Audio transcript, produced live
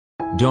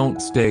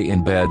Don't stay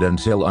in bed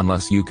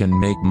unless you can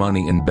make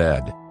money in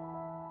bed.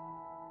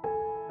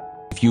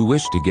 If you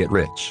wish to get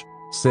rich,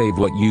 save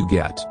what you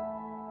get.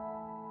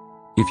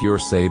 If you're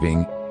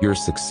saving, you're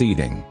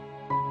succeeding.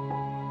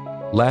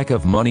 Lack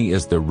of money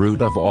is the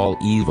root of all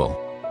evil.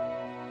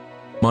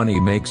 Money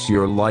makes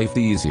your life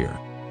easier.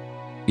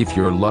 If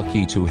you're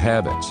lucky to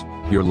have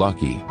it, you're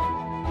lucky.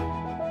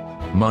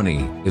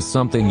 Money is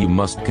something you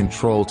must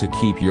control to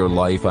keep your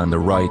life on the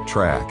right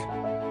track.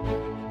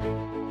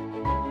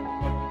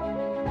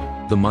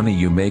 The money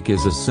you make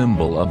is a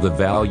symbol of the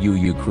value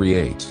you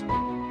create.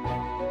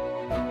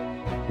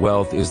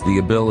 Wealth is the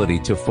ability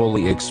to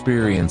fully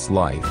experience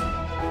life.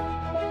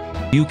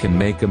 You can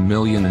make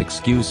 1,000,000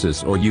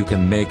 excuses or you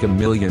can make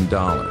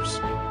 $1,000,000.